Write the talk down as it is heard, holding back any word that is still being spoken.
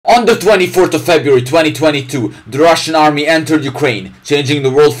On the 24th of February 2022, the Russian army entered Ukraine, changing the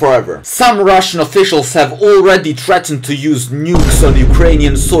world forever. Some Russian officials have already threatened to use nukes on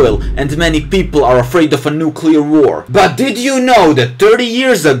Ukrainian soil, and many people are afraid of a nuclear war. But did you know that 30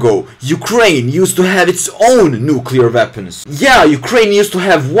 years ago, Ukraine used to have its own nuclear weapons? Yeah, Ukraine used to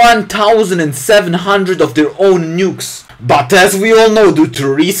have 1,700 of their own nukes. But as we all know, due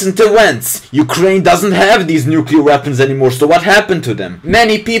to recent events, Ukraine doesn't have these nuclear weapons anymore, so what happened to them?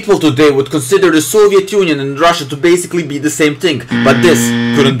 Many people today would consider the Soviet Union and Russia to basically be the same thing, but this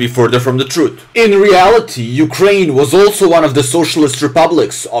couldn't be further from the truth. In reality, Ukraine was also one of the socialist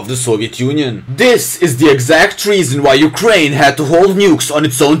republics of the Soviet Union. This is the exact reason why Ukraine had to hold nukes on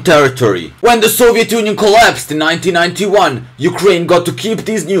its own territory. When the Soviet Union collapsed in 1991, Ukraine got to keep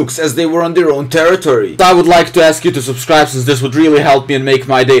these nukes as they were on their own territory. I would like to ask you to subscribe, since this would really help me and make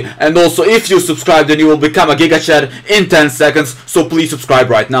my day, and also if you subscribe then you will become a Giga Chad in 10 seconds, so please subscribe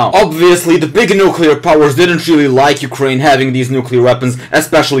right now. Obviously the big nuclear powers didn't really like Ukraine having these nuclear weapons,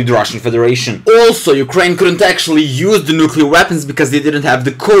 especially the Russian Federation. Also, Ukraine couldn't actually use the nuclear weapons because they didn't have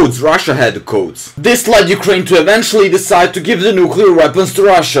the codes. Russia had the codes. This led Ukraine to eventually decide to give the nuclear weapons to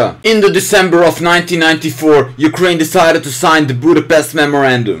Russia. In the December of 1994, Ukraine decided to sign the Budapest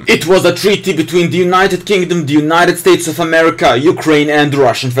Memorandum. It was a treaty between the United Kingdom, the United States of America, Ukraine and the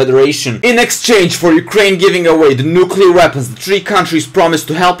Russian Federation. In exchange for Ukraine giving away the nuclear weapons, the three countries promised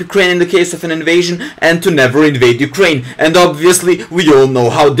to help Ukraine in the case of an invasion and to never invade Ukraine. And obviously we all know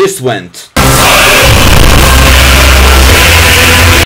how this went.